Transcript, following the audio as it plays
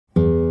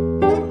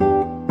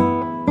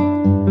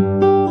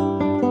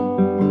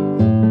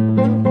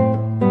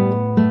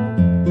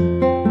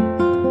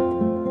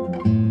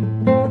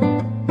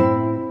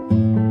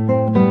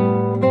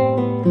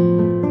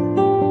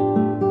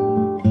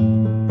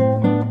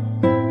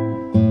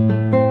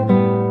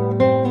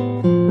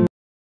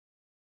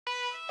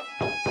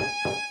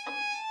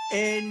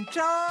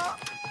Enter!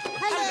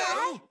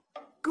 Hello.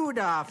 Good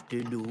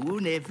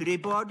afternoon,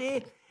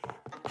 everybody.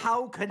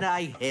 How can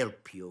I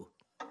help you?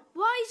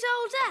 Wise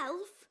old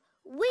elf,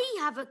 we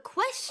have a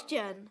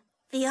question.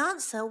 The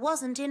answer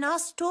wasn't in our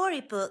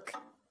storybook.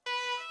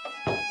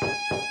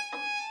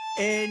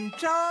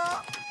 Enter!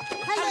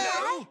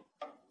 Hello.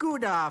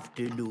 Good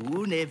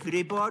afternoon,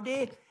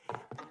 everybody.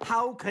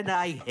 How can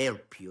I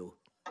help you?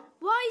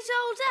 Wise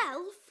old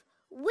elf,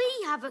 we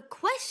have a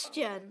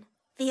question.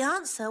 The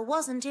answer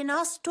wasn't in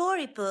our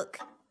storybook.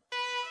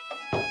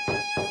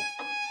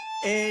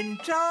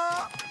 Enter!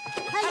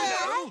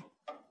 Hello.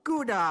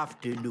 Good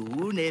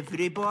afternoon,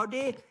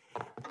 everybody.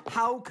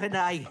 How can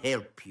I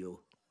help you?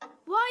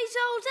 Wise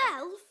old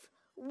elf,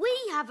 we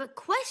have a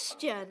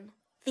question.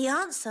 The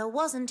answer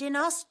wasn't in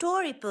our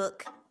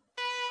storybook.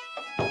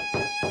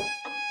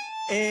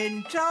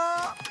 Enter!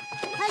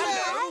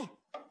 Hello.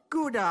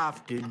 Good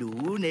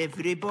afternoon,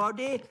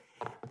 everybody.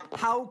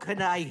 How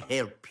can I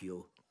help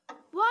you?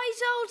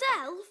 Wise old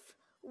elf,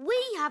 we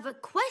have a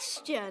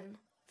question.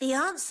 The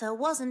answer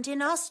wasn't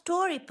in our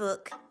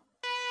storybook.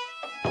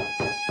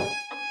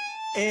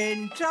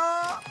 Enter!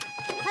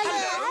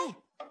 Hello.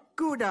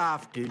 Good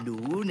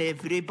afternoon,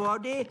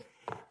 everybody.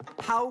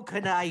 How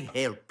can I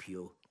help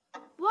you?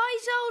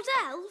 Wise old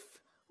elf,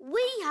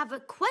 we have a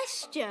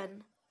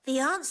question. The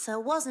answer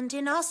wasn't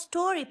in our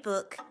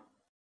storybook.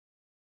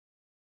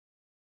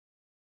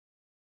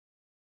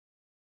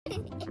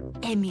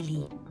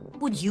 Emily,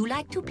 would you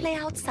like to play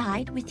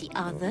outside with the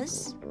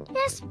others?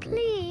 Yes,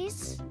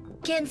 please.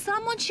 Can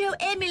someone show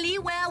Emily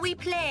where we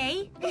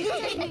play?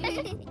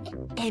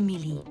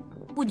 Emily,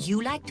 would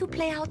you like to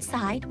play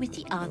outside with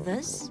the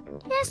others?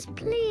 Yes,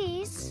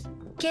 please.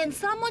 Can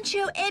someone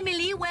show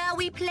Emily where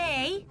we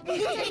play?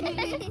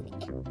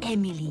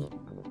 Emily,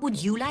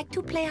 would you like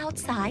to play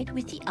outside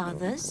with the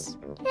others?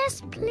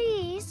 Yes,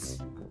 please.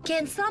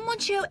 Can someone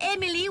show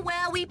Emily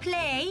where we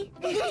play?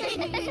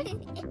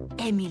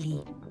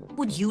 Emily,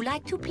 would you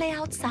like to play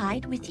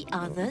outside with the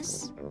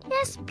others?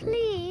 Yes,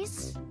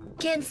 please.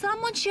 Can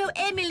someone show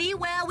Emily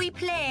where we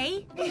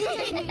play?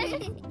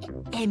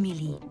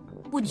 Emily,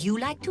 would you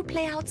like to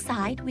play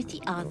outside with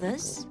the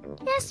others?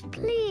 Yes,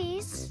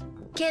 please.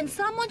 Can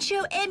someone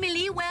show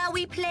Emily where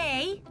we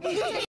play?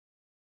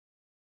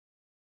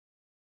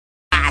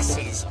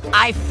 Glasses.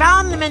 I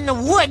found them in the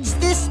woods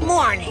this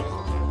morning.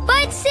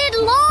 But Sid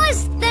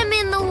lost them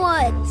in the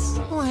woods.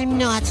 Oh, I'm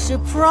not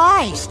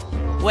surprised.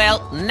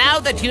 Well, now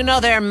that you know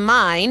they're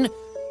mine,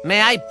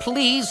 may I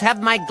please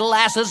have my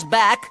glasses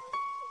back?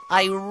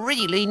 I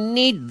really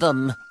need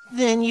them.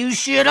 Then you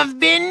should have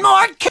been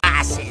more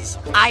glasses.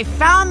 I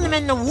found them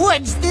in the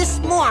woods this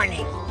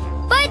morning.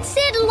 But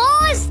Sid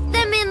lost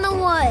them in the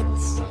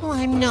woods. Oh,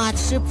 I'm not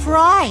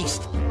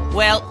surprised.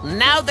 Well,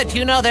 now that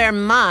you know they're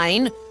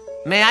mine,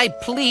 may I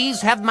please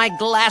have my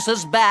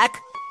glasses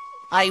back?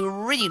 I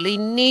really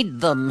need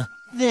them.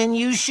 Then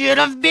you should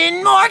have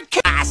been more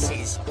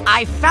glasses.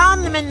 I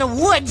found them in the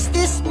woods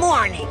this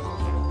morning.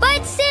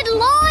 But Sid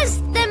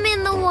lost them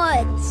in the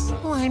woods.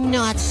 Oh, I'm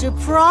not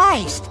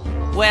surprised.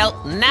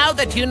 Well, now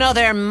that you know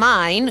they're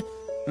mine,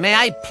 may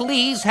I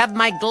please have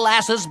my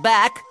glasses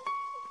back?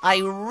 I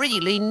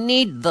really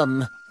need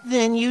them.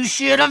 Then you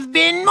should have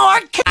been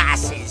more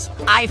glasses.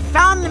 I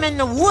found them in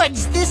the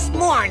woods this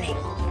morning.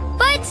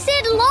 But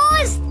Sid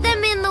lost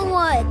them in the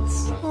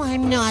woods. Oh,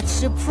 I'm not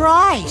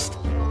surprised.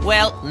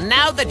 Well,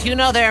 now that you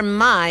know they're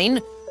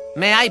mine,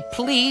 may I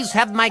please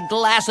have my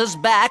glasses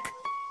back?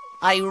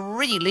 I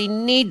really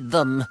need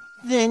them.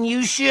 Then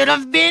you should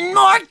have been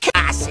more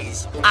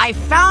glasses. I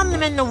found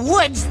them in the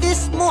woods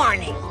this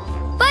morning.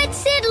 But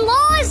Sid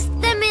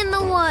lost them in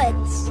the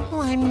woods.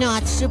 Oh, I'm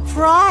not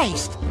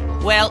surprised.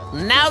 Well,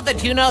 now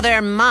that you know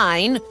they're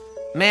mine,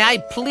 may I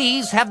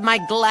please have my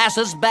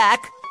glasses back?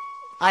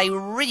 I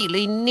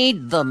really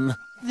need them.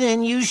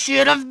 Then you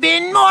should have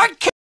been more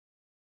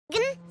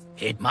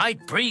It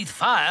might breathe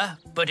fire,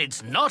 but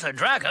it's not a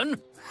dragon.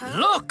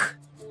 Look!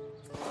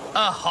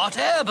 A hot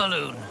air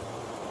balloon.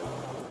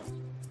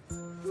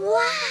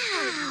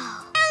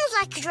 Wow! Sounds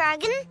like a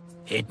dragon.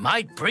 It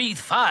might breathe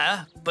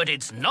fire, but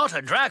it's not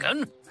a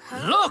dragon.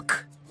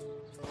 Look!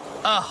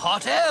 A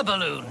hot air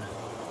balloon.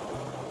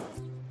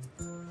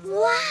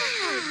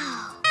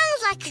 Wow!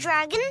 Sounds like a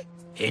dragon.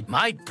 It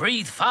might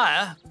breathe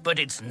fire, but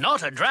it's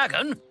not a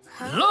dragon.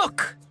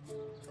 Look!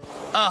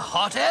 A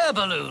hot air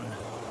balloon.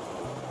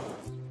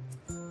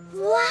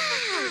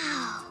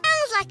 Wow!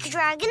 Sounds like a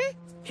dragon.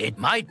 It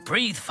might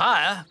breathe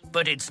fire,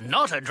 but it's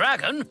not a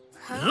dragon.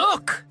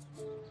 Look!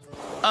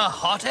 A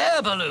hot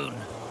air balloon.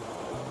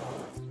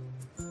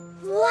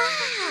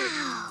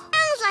 Wow!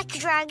 Sounds like a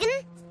dragon.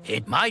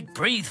 It might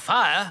breathe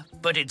fire,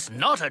 but it's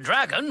not a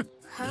dragon.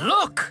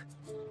 Look!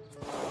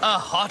 A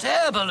hot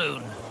air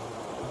balloon.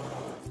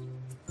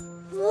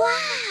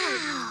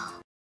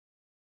 Wow!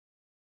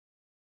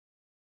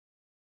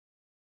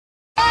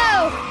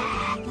 Oh!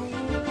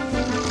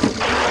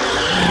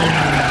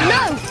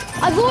 No!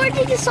 I've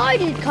already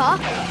decided, Car.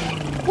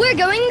 We're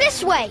going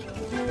this way.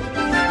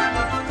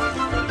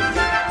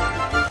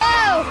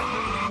 Oh!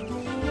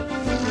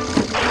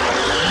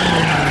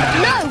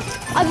 No!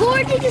 I've I've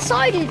already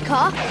decided,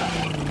 Car.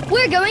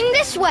 We're going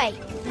this way.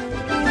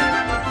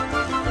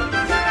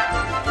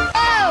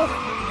 Oh!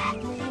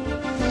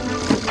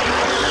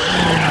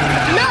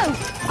 No!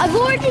 I've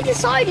already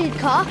decided,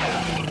 Car.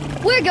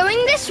 We're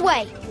going this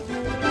way.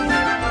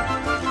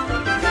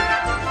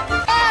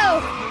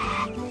 Oh!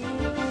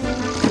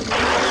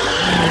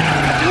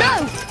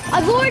 No!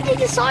 I've already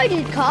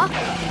decided, Car.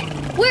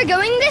 We're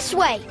going this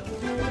way.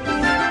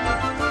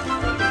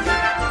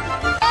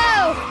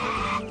 Oh!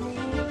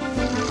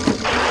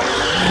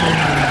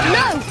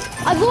 No!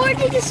 I've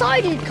already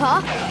decided,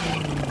 Car.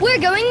 We're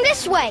going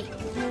this way.